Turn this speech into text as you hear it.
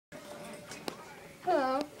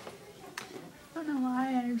don't know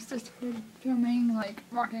why I was just filming, like,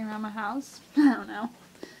 walking around my house. I don't know.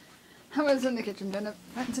 I was in the kitchen trying to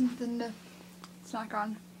find something to snack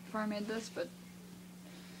on before I made this, but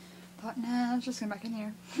thought, nah, let's just come back in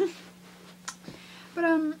here.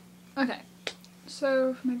 But, okay.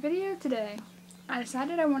 So, for my video today, I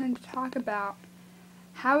decided I wanted to talk about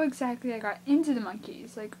how exactly I got into the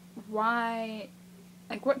Monkees, like, why,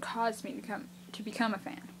 like, what caused me to become a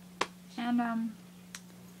fan. And,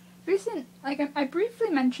 I briefly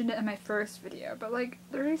mentioned it in my first video, but, like,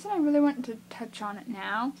 the reason I really wanted to touch on it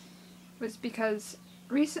now was because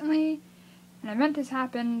recently an event has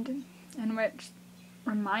happened in which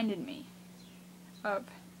reminded me of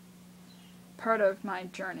part of my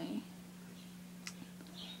journey.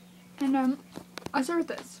 And, I'll start with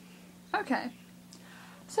this. Okay.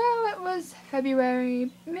 So, it was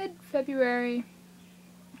February, mid-February,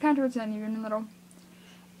 kind of towards the end, even a little.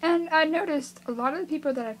 And I noticed a lot of the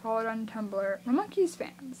people that I followed on Tumblr were Monkees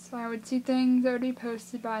fans. So I would see things that would be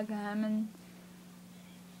posted by them, and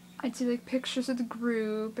I'd see, like, pictures of the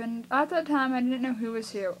group, and at that time I didn't know who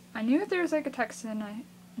was who. I knew that there was, like, a Texan, I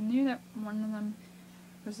knew that one of them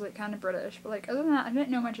was, like, kind of British, but, like, other than that, I didn't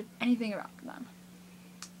know much of anything about them.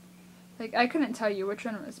 Like, I couldn't tell you which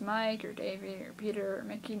one was Mike, or Davey, or Peter, or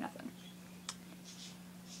Mickey, nothing.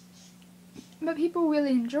 But people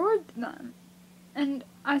really enjoyed them. And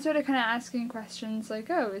I started kind of asking questions like,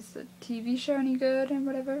 oh, is the TV show any good and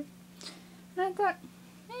whatever? And I thought,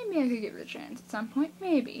 maybe I could give it a chance at some point,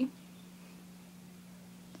 maybe.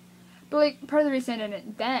 But, like, part of the reason I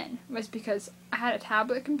didn't then was because I had a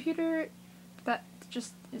tablet computer that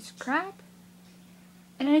just is crap.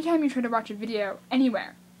 And anytime you try to watch a video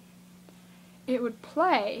anywhere, it would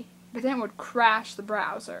play, but then it would crash the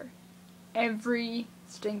browser every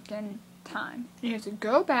stinking time. And you have to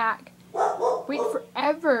go back, wait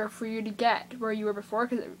forever for you to get where you were before,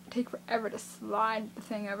 because it would take forever to slide the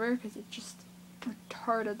thing over, because it's just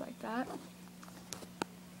retarded like that.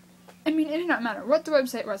 I mean, it did not matter what the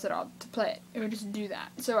website was at all to play it. It would just do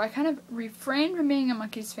that. So I kind of refrained from being a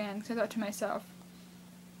Monkees fan, because I thought to myself,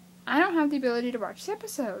 I don't have the ability to watch the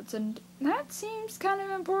episodes, and that seems kind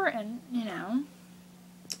of important, you know.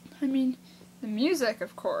 I mean, the music,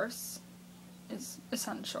 of course, is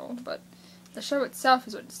essential, but the show itself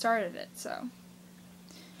is what started it, so.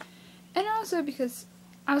 And also because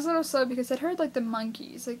I was a little slow because I'd heard, like, the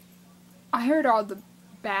Monkees, like, I heard all the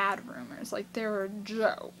bad rumors, like they were a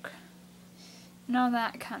joke, and all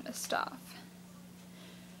that kind of stuff.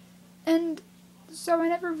 And so I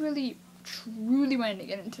never really truly wanted to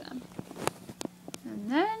get into them.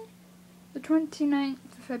 And then the 29th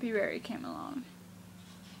of February came along.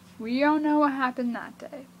 We all know what happened that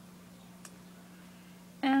day.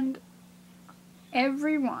 And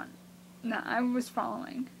everyone that I was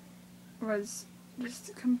following was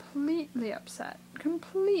just completely upset.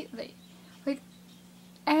 Completely. Like,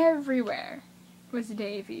 everywhere was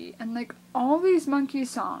Davey. And, like, all these Monkees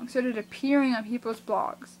songs started appearing on people's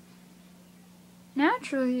blogs.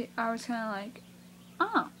 Naturally, I was kind of like,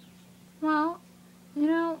 oh, well, you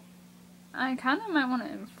know, I kind of might want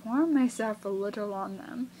to inform myself a little on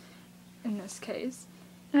them, in this case.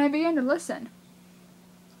 And I began to listen.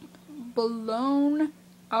 Blown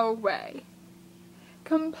away.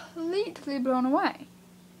 Completely blown away.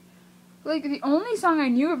 Like, the only song I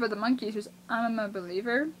knew of the Monkees was I'm a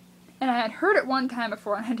Believer, and I had heard it one time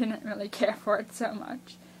before and I didn't really care for it so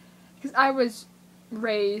much. Because I was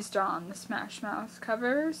raised on the Smash Mouth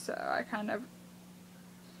cover, so I kind of,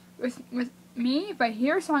 with me, if I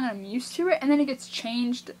hear a song and I'm used to it, and then it gets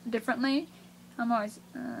changed differently, I'm always,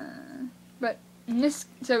 but in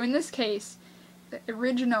this case, the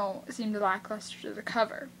original seemed lackluster to the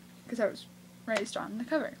cover, because I was raised on the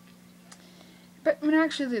cover. But when I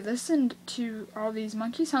actually listened to all these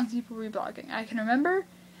Monkee songs people were reblogging, I can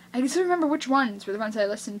still remember which ones were the ones I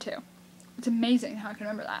listened to. It's amazing how I can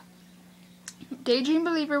remember that. Daydream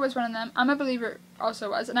Believer was one of them. I'm a Believer also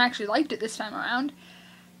was, and I actually liked it this time around.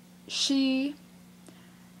 She,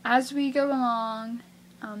 As We Go Along,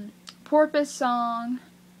 Porpoise Song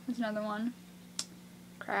was another one.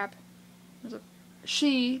 Crap. There's a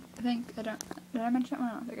She, I think, did I mention that one?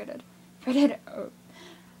 I don't think I did. If I did,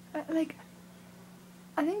 like,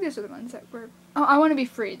 I think those are the ones that were, oh, I Want to Be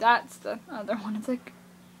Free, that's the other one. It's like,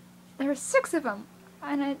 there were 6 of them,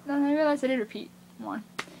 and I realized I did repeat one.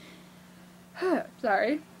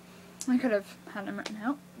 Sorry, I could have had them written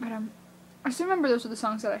out, but I still remember those were the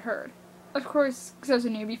songs that I heard. Of course, because I was a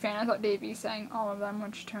newbie fan, I thought Davey sang all of them,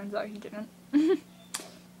 which turns out he didn't.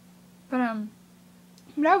 But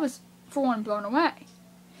I was full on blown away.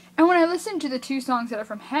 And when I listened to the 2 songs that are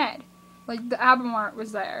from Head, like, the album art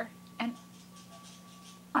was there, and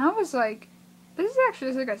I was like, this is actually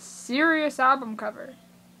just like a serious album cover.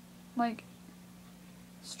 Like,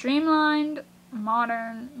 streamlined,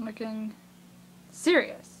 modern looking,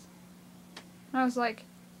 serious. And I was like,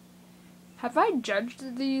 have I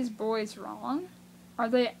judged these boys wrong? Are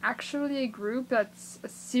they actually a group that's a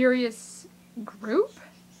serious group?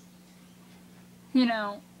 You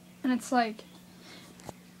know, and it's like,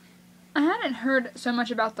 I hadn't heard so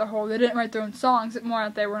much about the whole they didn't write their own songs, but more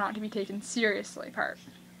that they were not to be taken seriously part.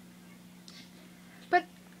 But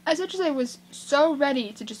as much as I was so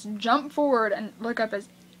ready to just jump forward and look up as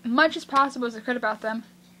much as possible as I could about them,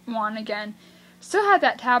 one, again, still had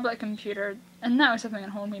that tablet computer, and that was something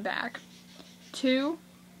that held me back. Two,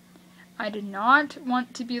 I did not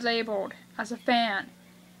want to be labeled as a fan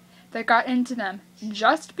that got into them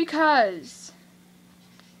just because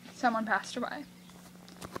someone passed away.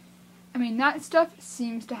 I mean, that stuff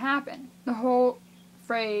seems to happen. The whole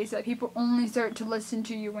phrase that people only start to listen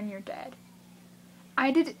to you when you're dead.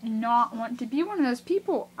 I did not want to be one of those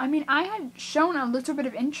people. I mean, I had shown a little bit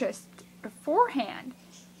of interest beforehand.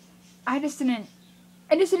 I just didn't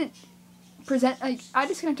present, like, I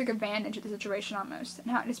just kind of took advantage of the situation almost, and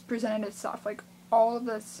how it just presented itself. Like, all of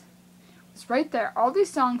this was right there. All these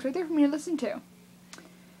songs right there for me to listen to.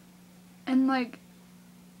 And, like,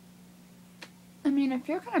 I mean, I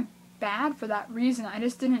feel kind of bad for that reason. I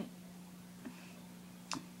just didn't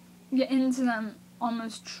get into them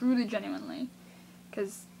almost truly genuinely.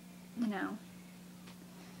 Because, you know.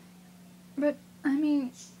 But, I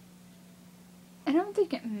mean, I don't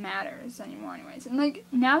think it matters anymore anyways. And, like,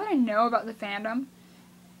 now that I know about the fandom,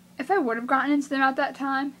 if I would have gotten into them at that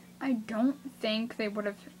time, I don't think they would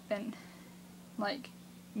have been, like,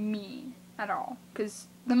 mean at all. Because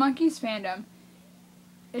the Monkees fandom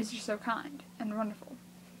is just so kind and wonderful.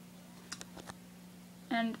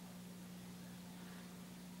 And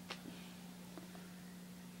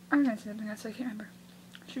I was going to say something else, I can't remember.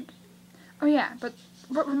 Shoot. Oh yeah, but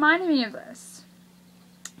what reminded me of this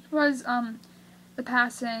was the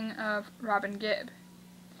passing of Robin Gibb.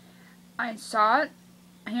 I saw it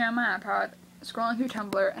here on my iPod, scrolling through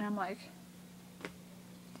Tumblr, and I'm like,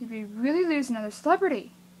 did we really lose another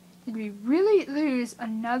celebrity? Did we really lose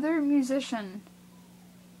another musician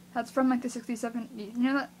that's from like the 60s, 70s? You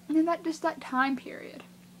know that just that time period.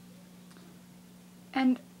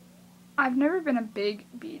 And I've never been a big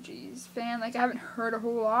Bee Gees fan. Like, I haven't heard a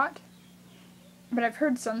whole lot, but I've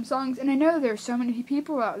heard some songs, and I know there's so many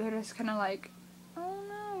people out there just kind of like, oh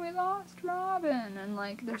no, we lost Robin, and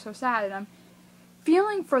like, they're so sad, and I'm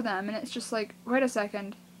feeling for them, and it's just like, wait a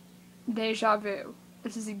second, deja vu.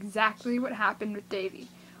 This is exactly what happened with Davey.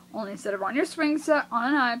 Only instead of on your swing set,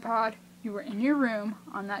 on an iPod, you were in your room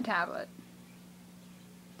on that tablet.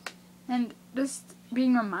 And just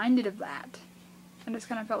being reminded of that, I just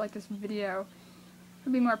kind of felt like this video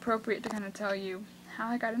would be more appropriate to kind of tell you how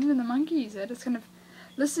I got into the Monkees. I just kind of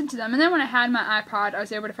listened to them. And then when I had my iPod, I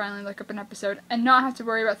was able to finally look up an episode and not have to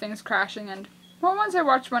worry about things crashing. And, well, once I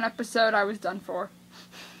watched one episode, I was done for.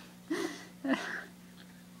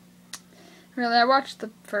 Really, I watched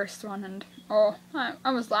the first one, and, oh,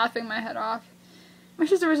 I was laughing my head off. My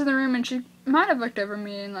sister was in the room, and she might have looked over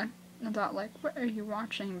me and, like, I thought, like, what are you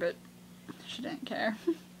watching? But she didn't care.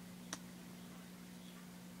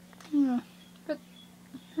 Yeah, but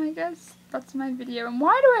I guess that's my video. And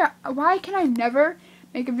why can I never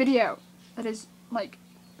make a video that is, like,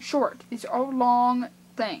 short? These are all long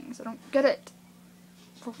things. I don't get it.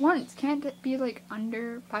 For once, can't it be, like,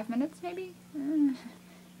 under 5 minutes, maybe?